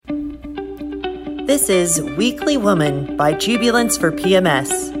This is Weekly Woman by Jubilance for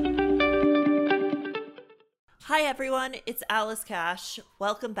PMS. Hi everyone, it's Alice Cash.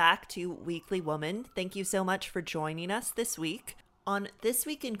 Welcome back to Weekly Woman. Thank you so much for joining us this week. On This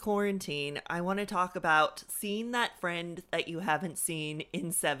Week in Quarantine, I want to talk about seeing that friend that you haven't seen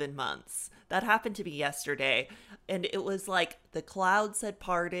in 7 months. That happened to me yesterday, and it was like the clouds had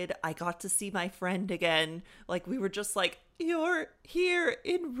parted. I got to see my friend again. Like, we were just like, you're here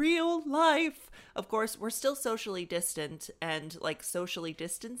in real life. Of course, we're still socially distant and like socially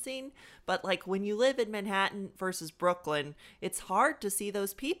distancing, but like when you live in Manhattan versus Brooklyn, it's hard to see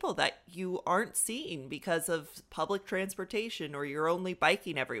those people that you aren't seeing because of public transportation or you're only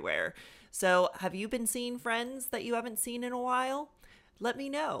biking everywhere. So have you been seeing friends that you haven't seen in a while? Let me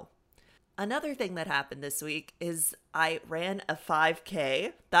know. Another thing that happened this week is I ran a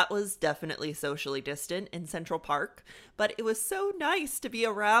 5K. That was definitely socially distant in Central Park, but it was so nice to be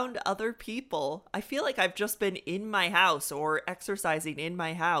around other people. I feel like I've just been in my house or exercising in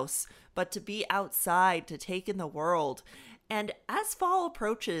my house, but to be outside, to take in the world. And as fall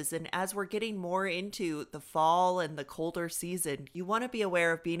approaches and as we're getting more into the fall and the colder season, you want to be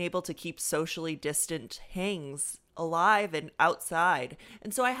aware of being able to keep socially distant hangs alive and outside.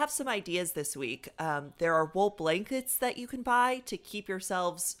 And so I have some ideas this week. There are wool blankets that you can buy to keep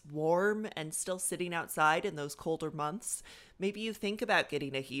yourselves warm and still sitting outside in those colder months. Maybe you think about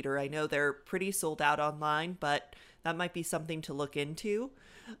getting a heater. I know they're pretty sold out online, but that might be something to look into.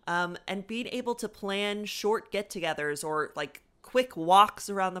 And being able to plan short get-togethers or like quick walks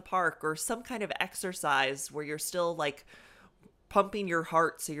around the park or some kind of exercise where you're still like pumping your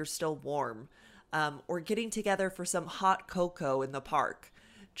heart so you're still warm. Or getting together for some hot cocoa in the park,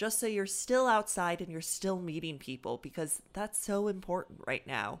 just so you're still outside and you're still meeting people, because that's so important right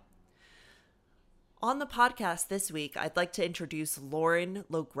now. On the podcast this week, I'd like to introduce Lauren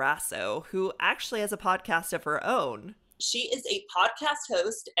Lograsso, who actually has a podcast of her own. She is a podcast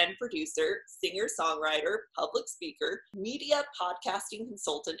host and producer, singer-songwriter, public speaker, media podcasting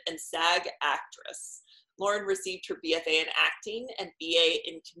consultant, and SAG actress. Lauren received her BFA in acting and BA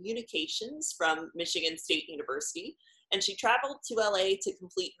in communications from Michigan State University, and she traveled to LA to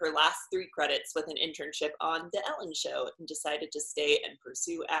complete her last 3 credits with an internship on The Ellen Show and decided to stay and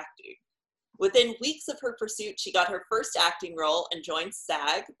pursue acting. Within weeks of her pursuit, she got her first acting role and joined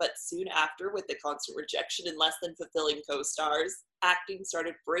SAG, but soon after, with the constant rejection and less than fulfilling co-stars, acting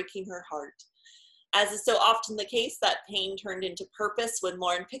started breaking her heart. As is so often the case, that pain turned into purpose when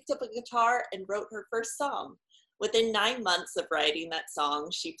Lauren picked up a guitar and wrote her first song. Within 9 months of writing that song,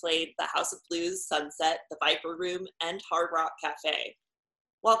 she played the House of Blues, Sunset, the Viper Room, and Hard Rock Cafe.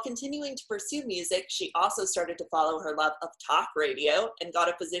 While continuing to pursue music, she also started to follow her love of talk radio and got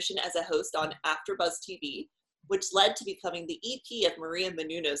a position as a host on AfterBuzz TV, which led to becoming the EP of Maria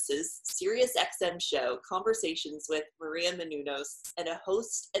Menounos' SiriusXM show, Conversations with Maria Menounos, and a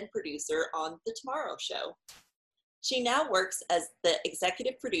host and producer on The Tomorrow Show. She now works as the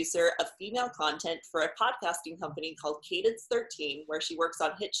executive producer of female content for a podcasting company called Cadence 13, where she works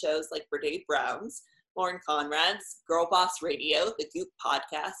on hit shows like Brede Brown's, Lauren Conrad's, Girl Boss Radio, the Goop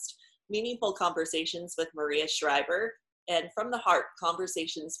podcast, Meaningful Conversations with Maria Shriver, and From the Heart,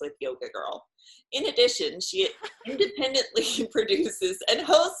 Conversations with Yoga Girl. In addition, she independently produces and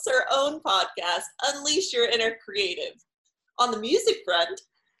hosts her own podcast, Unleash Your Inner Creative. On the music front,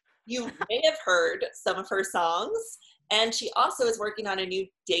 you may have heard some of her songs, and she also is working on a new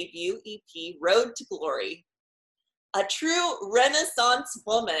debut EP, Road to Glory. A true Renaissance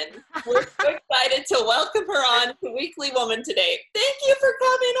woman. We're so excited to welcome her on to Weekly Woman today. Thank you for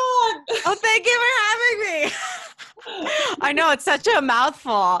coming on. Oh, thank you for having me. I know, it's such a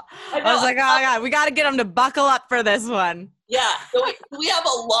mouthful. I was like, oh my God, we got to get them to buckle up for this one. Yeah, so we have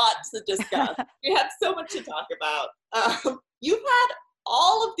a lot to discuss. We have so much to talk about. You've had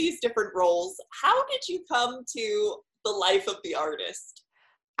all of these different roles. How did you come to the life of the artist?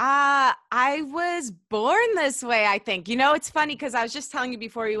 I was born this way, I think. You know, it's funny because I was just telling you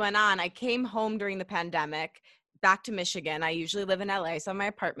before you went on, I came home during the pandemic, back to Michigan. I usually live in LA, so I have my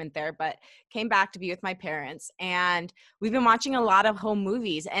apartment there, but came back to be with my parents. And we've been watching a lot of home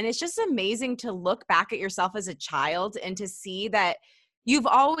movies. And it's just amazing to look back at yourself as a child and to see that you've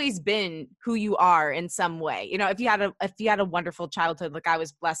always been who you are in some way. You know, if you had a wonderful childhood, like I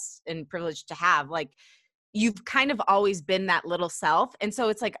was blessed and privileged to have, like, you've kind of always been that little self. And so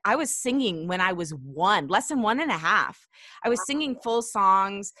it's like, I was singing when I was less than 1.5. I was singing full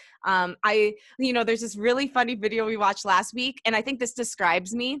songs. There's this really funny video we watched last week, and I think this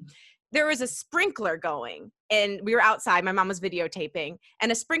describes me. There was a sprinkler going and we were outside. My mom was videotaping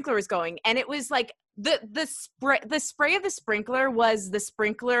and a sprinkler was going, and it was like The spray of the sprinkler was the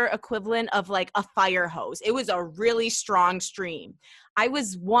sprinkler equivalent of like a fire hose. It was a really strong stream. I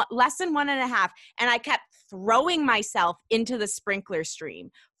was less than 1.5, and I kept throwing myself into the sprinkler stream,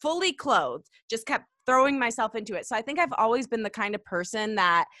 fully clothed, just kept throwing myself into it. So I think I've always been the kind of person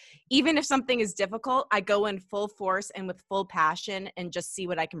that even if something is difficult, I go in full force and with full passion and just see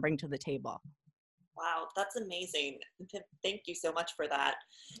what I can bring to the table. Wow, that's amazing. Thank you so much for that.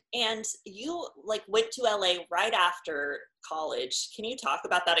 And you like went to LA right after college. Can you talk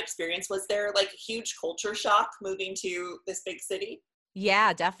about that experience? Was there like a huge culture shock moving to this big city?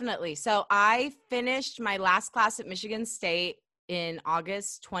 Yeah, definitely. So I finished my last class at Michigan State in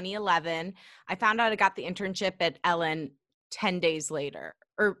August 2011. I found out I got the internship at Ellen 10 days later.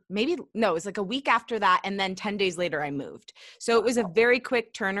 Or maybe, no, it was like a week after that. And then 10 days later, I moved. So it was a very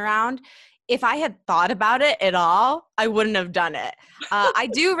quick turnaround. If I had thought about it at all, I wouldn't have done it. I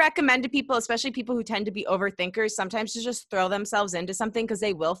do recommend to people, especially people who tend to be overthinkers, sometimes to just throw themselves into something because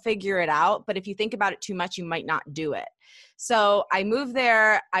they will figure it out. But if you think about it too much, you might not do it. So I moved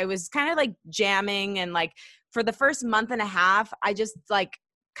there. I was kind of like jamming, and like for the first month and a half, I just like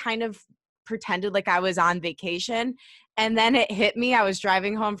kind of pretended like I was on vacation. And then it hit me. I was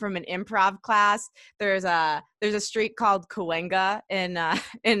driving home from an improv class. There's a street called Cahuenga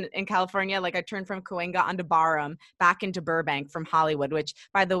in California. Like I turned from Cahuenga onto Barham back into Burbank from Hollywood, which,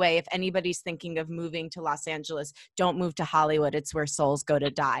 by the way, if anybody's thinking of moving to Los Angeles, don't move to Hollywood. It's where souls go to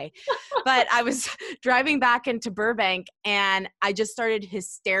die. But I was driving back into Burbank, and I just started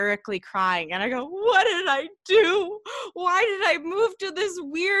hysterically crying. And I go, what did I do? Why did I move to this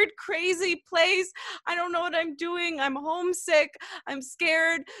weird, crazy place? I don't know what I'm doing. I'm homesick. I'm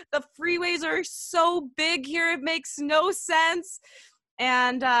scared. The freeways are so big here. It makes no sense.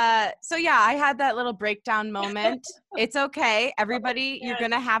 And so, yeah, I had that little breakdown moment. It's okay. Everybody, you're going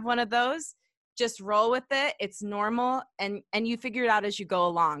to have one of those. Just roll with it. It's normal. And you figure it out as you go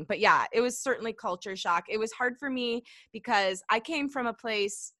along. But yeah, it was certainly culture shock. It was hard for me because I came from a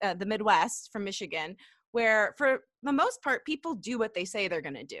place, the Midwest, from Michigan, where for the most part, people do what they say they're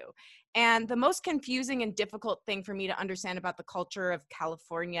going to do. And the most confusing and difficult thing for me to understand about the culture of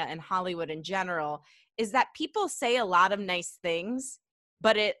California and Hollywood in general is that people say a lot of nice things,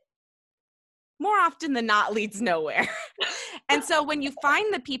 but it more often than not leads nowhere. And so when you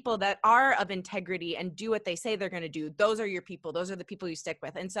find the people that are of integrity and do what they say they're going to do, those are your people. Those are the people you stick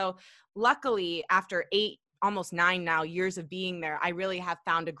with. And so luckily, after 8, almost 9 now years of being there, I really have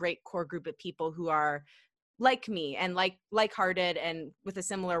found a great core group of people who are like me and like-hearted and with a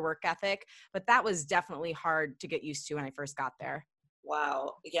similar work ethic. But that was definitely hard to get used to when I first got there.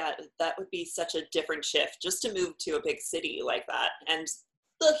 Wow. Yeah, that would be such a different shift just to move to a big city like that. And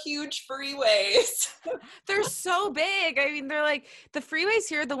the huge freeways. They're so big. I mean, they're like the freeways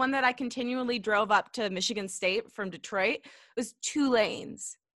here. The one that I continually drove up to Michigan State from Detroit was 2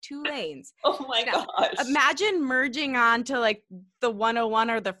 lanes. 2 lanes. Oh my gosh. Imagine merging onto like the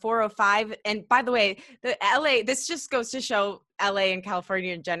 101 or the 405. And by the way, the LA, this just goes to show LA and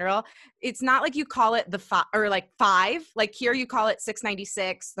California in general. It's not like you call it the 5 or like 5. Like here you call it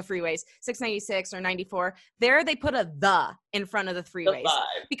 696, the freeways, 696 or 94. There they put a the in front of the freeways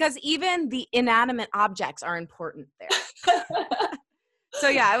because even the inanimate objects are important there. So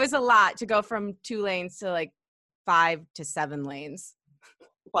yeah, it was a lot to go from 2 lanes to like 5 to 7 lanes.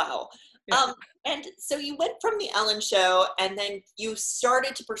 Wow. Yeah. And so you went from the Ellen Show and then you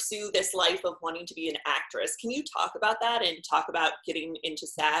started to pursue this life of wanting to be an actress. Can you talk about that and talk about getting into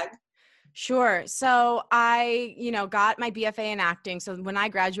SAG? Sure. So I, got my BFA in acting. So when I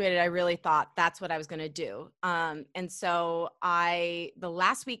graduated, I really thought that's what I was going to do. And so the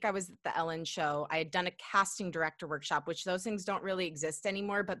last week I was at the Ellen Show, I had done a casting director workshop, which those things don't really exist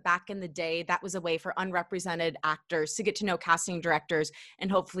anymore. But back in the day, that was a way for unrepresented actors to get to know casting directors and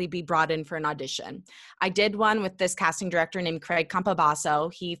hopefully be brought in for an audition. I did one with this casting director named Craig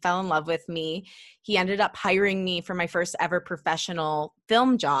Campabasso. He fell in love with me. He ended up hiring me for my first ever professional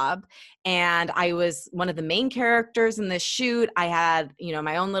film job. And I was one of the main characters in this shoot. I had,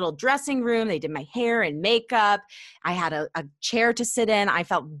 my own little dressing room. They did my hair and makeup. I had a chair to sit in. I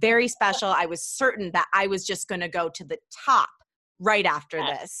felt very special. I was certain that I was just going to go to the top right after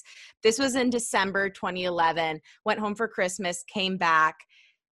this. This was in December 2011. Went home for Christmas, came back.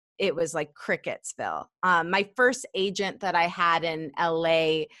 It was like crickets, Phil. My first agent that I had in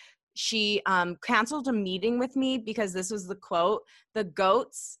LA, she canceled a meeting with me because this was the quote: "The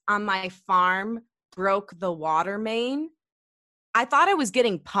goats on my farm broke the water main." I thought I was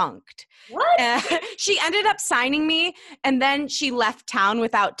getting punked. What? And she ended up signing me, and then she left town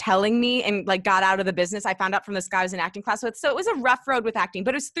without telling me and like got out of the business. I found out from this guy I was in acting class with. So it was a rough road with acting,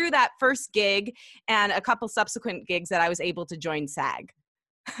 but it was through that first gig and a couple subsequent gigs that I was able to join SAG.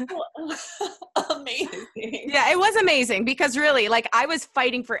 Amazing. Yeah, it was amazing because really, like, I was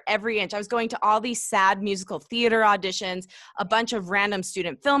fighting for every inch. I was going to all these sad musical theater auditions, a bunch of random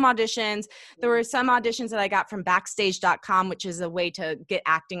student film auditions. There were some auditions that I got from backstage.com, which is a way to get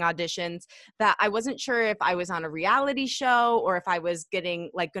acting auditions, that I wasn't sure if I was on a reality show or if I was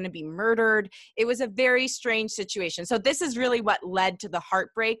getting like going to be murdered. It was a very strange situation. So this is really what led to the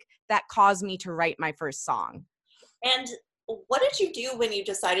heartbreak that caused me to write my first song. And what did you do when you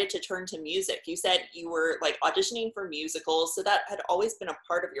decided to turn to music? You said you were like auditioning for musicals, so that had always been a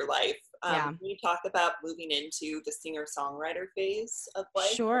part of your life. Yeah. Can you talk about moving into the singer-songwriter phase of life?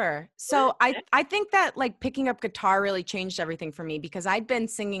 Sure. So I think that like picking up guitar really changed everything for me because I'd been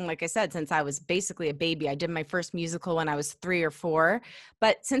singing, like I said, since I was basically a baby. I did my first musical when I was 3 or 4.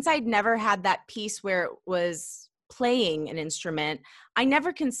 But since I'd never had that piece where it was playing an instrument, I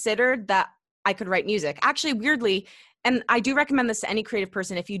never considered that I could write music. Actually, weirdly, and I do recommend this to any creative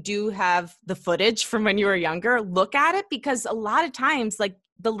person. If you do have the footage from when you were younger, look at it because a lot of times, like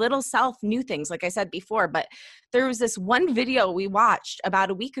the little self knew things, like I said before. But there was this one video we watched about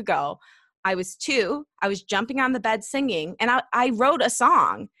a week ago. I was 2. I was jumping on the bed singing, and I wrote a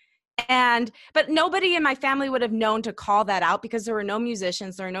song. But nobody in my family would have known to call that out because there were no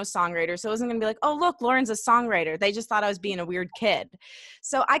musicians, there were no songwriters. So it wasn't going to be like, oh, look, Lauren's a songwriter. They just thought I was being a weird kid.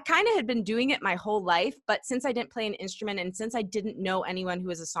 So I kind of had been doing it my whole life. But since I didn't play an instrument and since I didn't know anyone who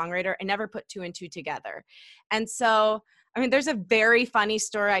was a songwriter, I never put 2 and 2 together. And so, I mean, there's a very funny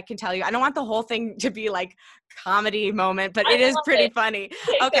story I can tell you. I don't want the whole thing to be like comedy moment, but it is pretty funny.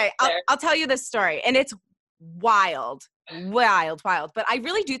 Okay, I'll tell you this story. And it's wild. But I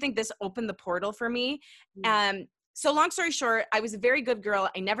really do think this opened the portal for me. So long story short, I was a very good girl.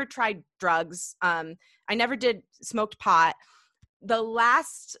 I never tried drugs. I never did smoked pot. The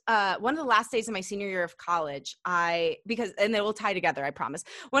last one of the last days of my senior year of college, and they will tie together, I promise.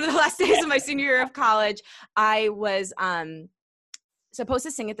 One of the last days of my senior year of college, I was supposed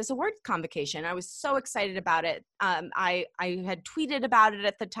to sing at this award convocation. I was so excited about it. I had tweeted about it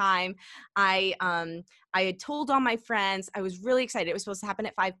at the time. I had told all my friends. I was really excited. It was supposed to happen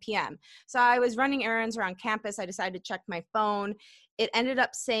at 5 p.m. So I was running errands around campus. I decided to check my phone. It ended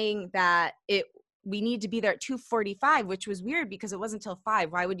up saying that we need to be there at 2:45, which was weird because it wasn't until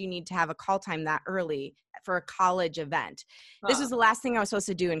 5. Why would you need to have a call time that early for a college event? This was the last thing I was supposed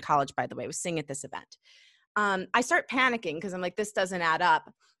to do in college, by the way, was sing at this event. I start panicking because I'm like, this doesn't add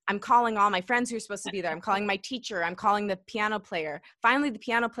up. I'm calling all my friends who are supposed to be there. I'm calling my teacher. I'm calling the piano player. Finally, the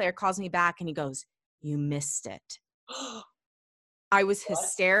piano player calls me back and he goes, "You missed it." I was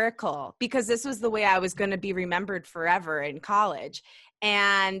hysterical because this was the way I was going to be remembered forever in college.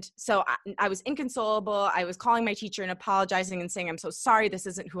 And so I was inconsolable. I was calling my teacher and apologizing and saying, "I'm so sorry. This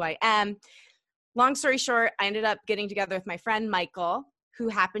isn't who I am." Long story short, I ended up getting together with my friend Michael, who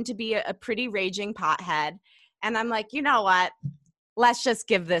happened to be a pretty raging pothead. And I'm like, you know what? Let's just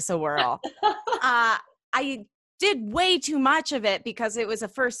give this a whirl. I did way too much of it because it was a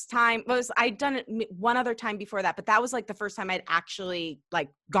first time. I'd done it one other time before that, but that was like the first time I'd actually like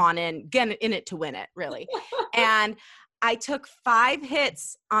gone in it to win it, really. And I took 5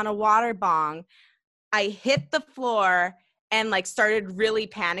 hits on a water bong. I hit the floor and like started really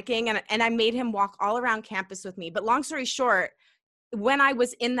panicking. And I made him walk all around campus with me. But long story short, when I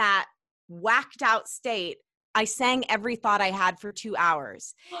was in that whacked out state, I sang every thought I had for 2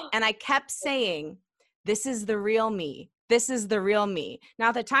 hours. And I kept saying, "This is the real me. This is the real me." Now,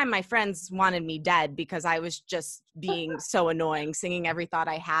 at the time, my friends wanted me dead because I was just being so annoying, singing every thought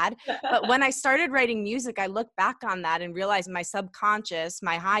I had. But when I started writing music, I looked back on that and realized my subconscious,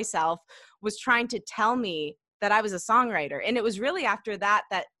 my high self, was trying to tell me that I was a songwriter. And it was really after that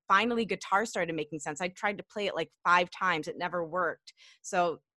finally guitar started making sense. I tried to play it like 5 times. It never worked.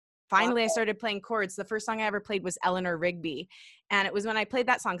 So finally I started playing chords. The first song I ever played was Eleanor Rigby. And it was when I played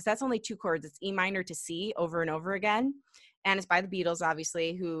that song, because that's only 2 chords. It's E minor to C over and over again. And it's by the Beatles,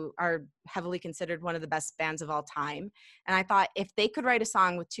 obviously, who are heavily considered one of the best bands of all time. And I thought if they could write a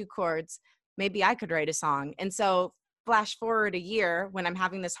song with 2 chords, maybe I could write a song. And so flash forward a year when I'm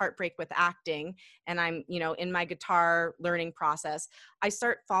having this heartbreak with acting and I'm, in my guitar learning process, I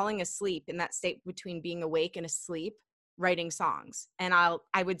start falling asleep in that state between being awake and asleep, writing songs. And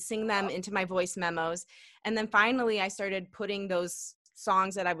I would sing them into my voice memos. And then finally I started putting those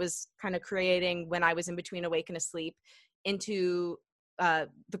songs that I was kind of creating when I was in between awake and asleep into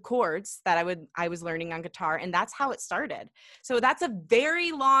the chords that I was learning on guitar, and that's how it started. So that's a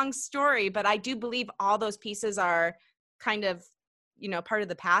very long story, but I do believe all those pieces are kind of, part of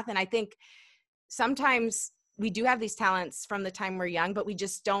the path. And I think sometimes we do have these talents from the time we're young, but we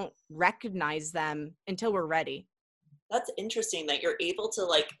just don't recognize them until we're ready. That's interesting that you're able to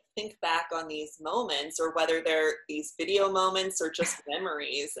like think back on these moments, or whether they're these video moments or just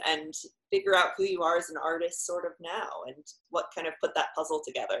memories, and figure out who you are as an artist sort of now and what kind of put that puzzle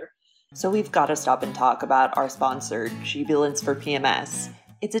together. So we've got to stop and talk about our sponsor, Jubilance for PMS.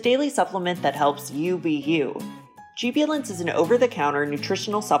 It's a daily supplement that helps you be you. Jubilance is an over-the-counter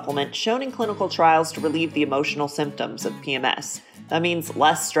nutritional supplement shown in clinical trials to relieve the emotional symptoms of PMS. That means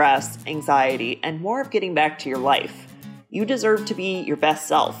less stress, anxiety, and more of getting back to your life. You deserve to be your best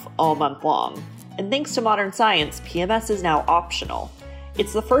self all month long. And thanks to modern science, PMS is now optional.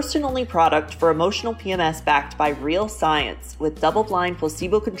 It's the first and only product for emotional PMS backed by real science with double-blind,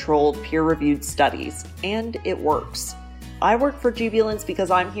 placebo-controlled, peer-reviewed studies. And it works. I work for Jubilance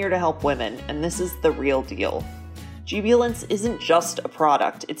because I'm here to help women, and this is the real deal. Jubilance isn't just a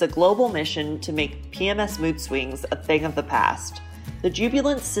product, it's a global mission to make PMS mood swings a thing of the past. The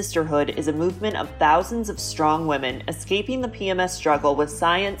Jubilance Sisterhood is a movement of thousands of strong women escaping the PMS struggle with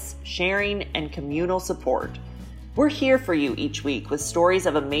science, sharing, and communal support. We're here for you each week with stories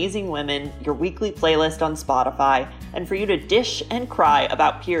of amazing women, your weekly playlist on Spotify, and for you to dish and cry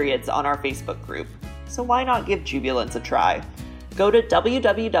about periods on our Facebook group. So why not give Jubilance a try? Go to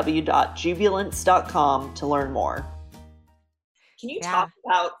www.jubilance.com to learn more. Can you talk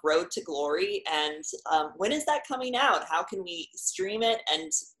about Road to Glory, and when is that coming out? How can we stream it,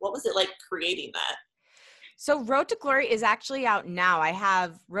 and what was it like creating that? So Road to Glory is actually out now. I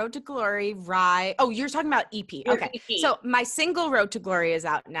have Road to Glory, Rise. Oh, you're talking about EP. Okay. EP. So my single Road to Glory is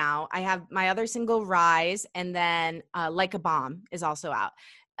out now. I have my other single Rise, and then Like a Bomb is also out.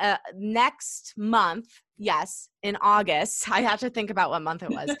 Next month, yes, in August, I have to think about what month it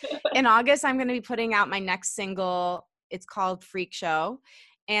was. In August, I'm going to be putting out my next single. It's called Freak Show.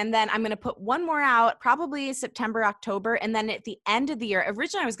 And then I'm going to put one more out probably September, October. And then at the end of the year,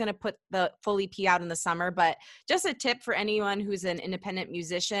 originally I was going to put the full EP out in the summer, but just a tip for anyone who's an independent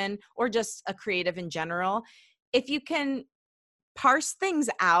musician or just a creative in general, if you can parse things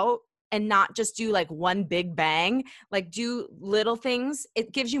out and not just do like one big bang, like do little things,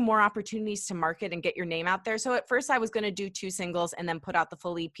 it gives you more opportunities to market and get your name out there. So at first I was going to do 2 singles and then put out the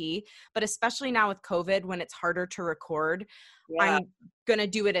full EP, but especially now with COVID, when it's harder to record, I'm going to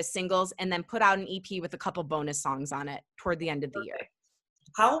do it as singles and then put out an EP with a couple bonus songs on it toward the end of the year.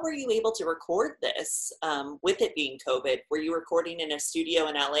 How were you able to record this with it being COVID? Were you recording in a studio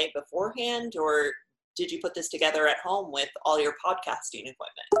in LA beforehand, or did you put this together at home with all your podcasting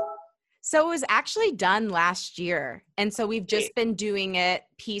equipment? So it was actually done last year. And so we've just been doing it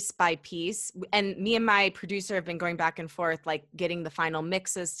piece by piece. And me and my producer have been going back and forth, like getting the final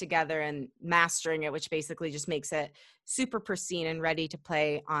mixes together and mastering it, which basically just makes it super pristine and ready to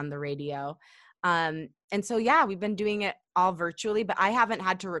play on the radio. And so, yeah, we've been doing it all virtually, but I haven't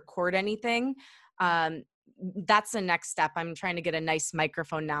had to record anything. That's the next step. I'm trying to get a nice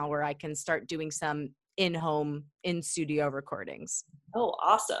microphone now where I can start doing some in-home, in-studio recordings. Oh,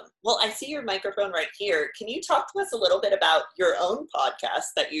 awesome. Well, I see your microphone right here. Can you talk to us a little bit about your own podcast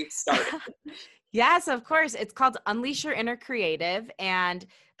that you've started? Yes, of course. It's called Unleash Your Inner Creative. And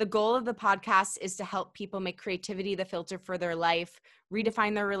the goal of the podcast is to help people make creativity the filter for their life,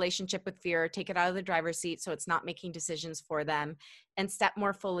 redefine their relationship with fear, take it out of the driver's seat so it's not making decisions for them, and step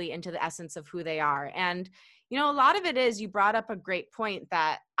more fully into the essence of who they are. And you know, a lot of it is, you brought up a great point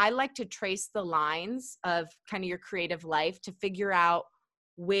that I like to trace the lines of kind of your creative life to figure out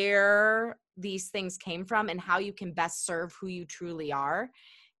where these things came from and how you can best serve who you truly are.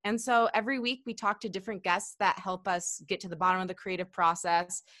 And so every week we talk to different guests that help us get to the bottom of the creative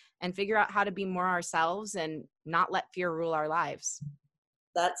process and figure out how to be more ourselves and not let fear rule our lives.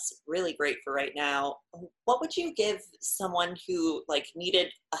 That's really great for right now. What would you give someone who like needed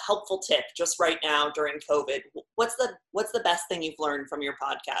a helpful tip just right now during COVID? What's the best thing you've learned from your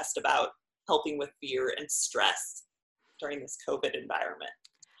podcast about helping with fear and stress during this COVID environment?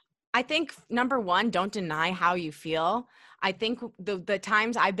 I think number one, don't deny how you feel. I think the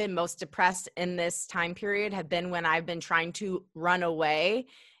times I've been most depressed in this time period have been when I've been trying to run away.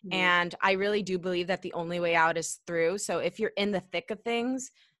 Mm-hmm. And I really do believe that the only way out is through. So if you're in the thick of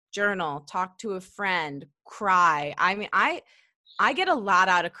things, journal, talk to a friend, cry. I mean, I get a lot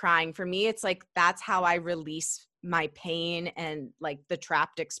out of crying. For me, it's like, that's how I release my pain and like the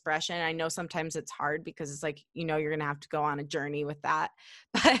trapped expression. I know sometimes it's hard because it's like, you know, you're going to have to go on a journey with that.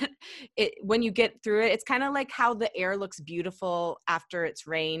 But when you get through it, it's kind of like how the air looks beautiful after it's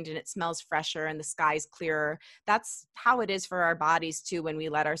rained and it smells fresher and the sky's clearer. That's how it is for our bodies too, when we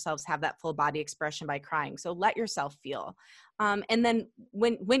let ourselves have that full body expression by crying. So let yourself feel. And then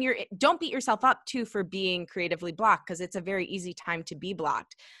when you're, don't beat yourself up too for being creatively blocked, because it's a very easy time to be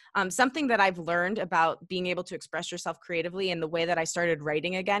blocked. Something that I've learned about being able to express yourself creatively and the way that I started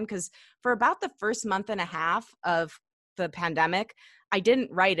writing again, because for about the first month and a half of the pandemic, I didn't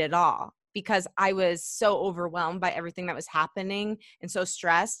write at all because I was so overwhelmed by everything that was happening and so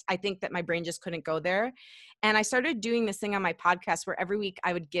stressed. I think that my brain just couldn't go there. And I started doing this thing on my podcast where every week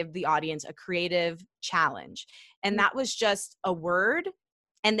I would give the audience a creative challenge. And that was just a word,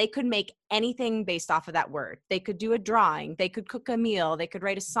 and they could make anything based off of that word. They could do a drawing, they could cook a meal, they could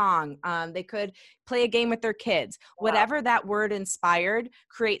write a song, they could play a game with their kids. Wow. Whatever that word inspired,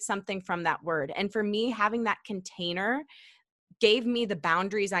 create something from that word. And for me, having that container gave me the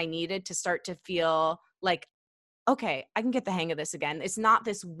boundaries I needed to start to feel like, okay, I can get the hang of this again. It's not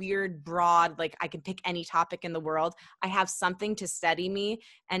this weird, broad, like I can pick any topic in the world. I have something to steady me.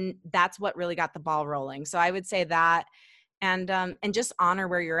 And that's what really got the ball rolling. So I would say that, and just honor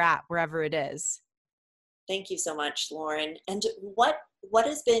where you're at, wherever it is. Thank you so much, Lauren. And what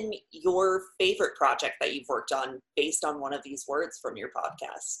has been your favorite project that you've worked on based on one of these words from your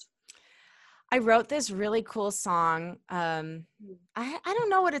podcast? I wrote this really cool song. I don't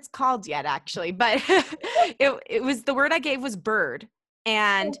know what it's called yet, actually, but it was, the word I gave was bird.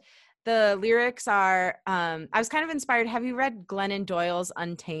 And the lyrics are, I was kind of inspired. Have you read Glennon Doyle's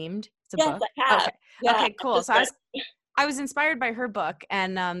Untamed? It's a book. I have. Okay. Yeah, okay, cool. So I was inspired by her book,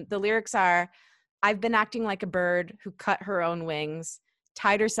 and the lyrics are, I've been acting like a bird who cut her own wings,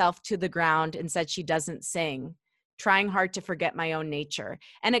 tied herself to the ground and said she doesn't sing, trying hard to forget my own nature.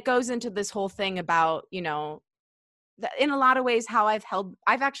 And it goes into this whole thing about, you know, in a lot of ways, how I've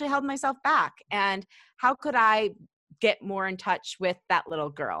actually held myself back. And how could I get more in touch with that little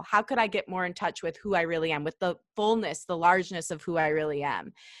girl? How could I get more in touch with who I really am, with the fullness, the largeness of who I really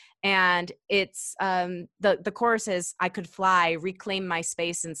am? And it's the chorus is, I could fly, reclaim my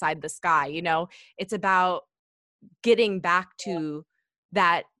space inside the sky. You know, it's about getting back to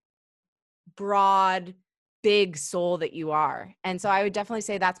that broad, big soul that you are. And so I would definitely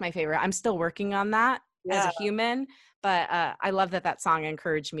say that's my favorite. I'm still working on that as a human, but I love that song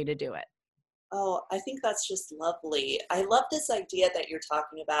encouraged me to do it. Oh, I think that's just lovely. I love this idea that you're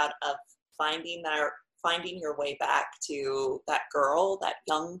talking about of finding your way back to that girl, that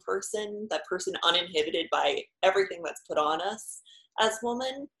young person, that person uninhibited by everything that's put on us as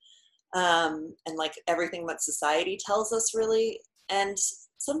women, and like everything that society tells us, really. And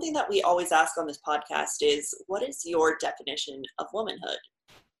something that we always ask on this podcast is, what is your definition of womanhood?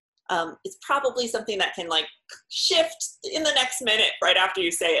 It's probably something that can like shift in the next minute right after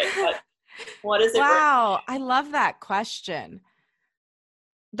you say it, but what is it? Wow, I love that question.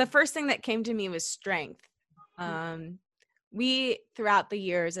 The first thing that came to me was strength. We, throughout the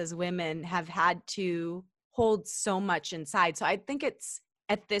years as women, have had to hold so much inside. So I think it's,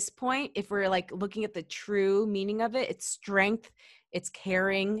 at this point, if we're like looking at the true meaning of it, it's strength, it's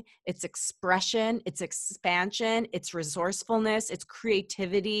caring, it's expression, it's expansion, it's resourcefulness, it's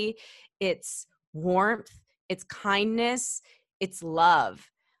creativity, it's warmth, it's kindness, it's love.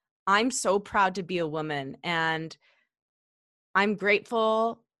 I'm so proud to be a woman, and I'm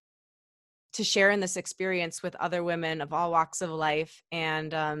grateful to share in this experience with other women of all walks of life,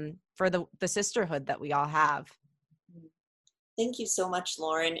 and for the sisterhood that we all have. Thank you so much,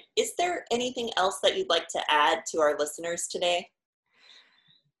 Lauren. Is there anything else that you'd like to add to our listeners today?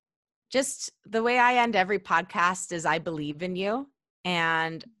 Just the way I end every podcast is, I believe in you.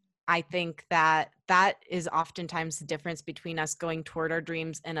 And I think that is oftentimes the difference between us going toward our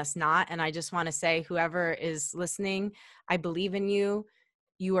dreams and us not. And I just want to say, whoever is listening, I believe in you.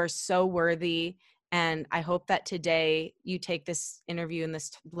 You are so worthy. And I hope that today you take this interview and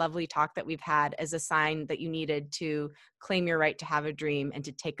this lovely talk that we've had as a sign that you needed to claim your right to have a dream and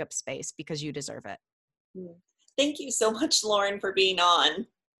to take up space, because you deserve it. Thank you so much, Lauren, for being on.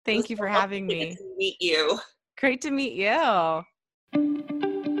 Thank you for having me. Great to meet you. Great to meet you.